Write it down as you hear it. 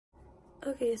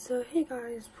Okay, so hey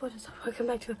guys, what is up? Welcome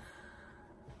back to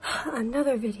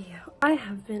another video. I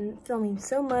have been filming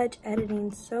so much,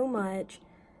 editing so much,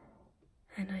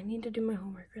 and I need to do my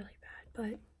homework really bad,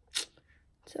 but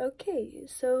it's okay.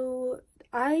 So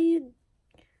I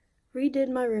redid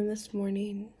my room this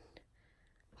morning.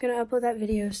 I'm gonna upload that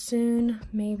video soon,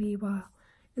 maybe while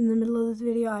in the middle of this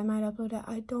video I might upload it,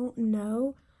 I don't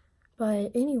know.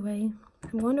 But anyway,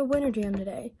 I'm going to Winter Jam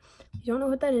today. If you don't know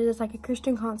what that is, it's like a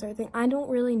Christian concert thing. I don't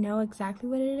really know exactly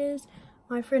what it is.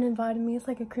 My friend invited me. It's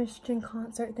like a Christian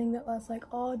concert thing that lasts like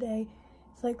all day.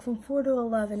 It's like from 4 to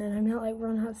 11, and I'm not like, we're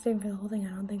gonna have to stay for the whole thing,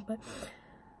 I don't think, but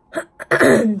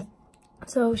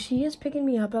so she is picking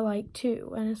me up at like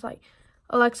 2, and it's like,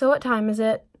 Alexa, what time is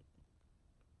it?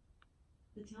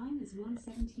 The time is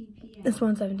 1:17 p.m. It's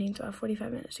 1:17, so I have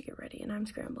 45 minutes to get ready, and I'm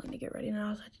scrambling to get ready, and I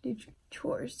also have to do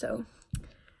chores, so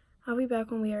I'll be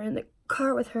back when we are in the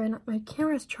car with her, and my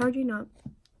camera's charging up.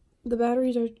 The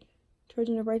batteries are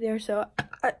charging up right there, so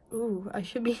I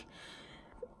should be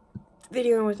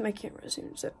videoing with my camera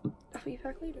soon, so I'll be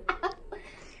back later.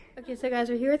 Okay, so guys,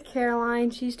 we're here with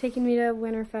Caroline. She's taking me to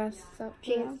Winterfest, so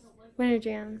Winter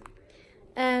Jam,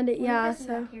 and yeah,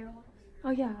 so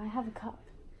oh yeah, I have a cup.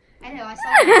 I know, I saw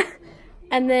that.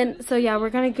 And then, so yeah, we're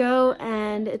gonna go,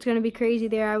 and it's gonna be crazy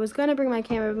there. I was gonna bring my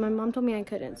camera, but my mom told me I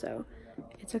couldn't, so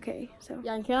it's okay. So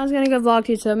yeah, and Caroline's gonna go vlog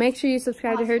too, so make sure you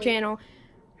subscribe to her channel.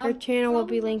 Her channel will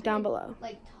be linked down below.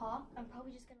 Like talk, I'm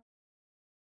probably just gonna.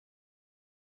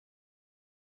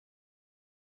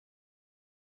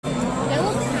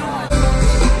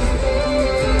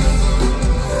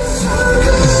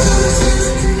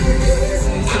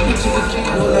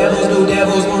 No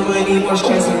devils, more money, more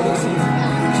stress.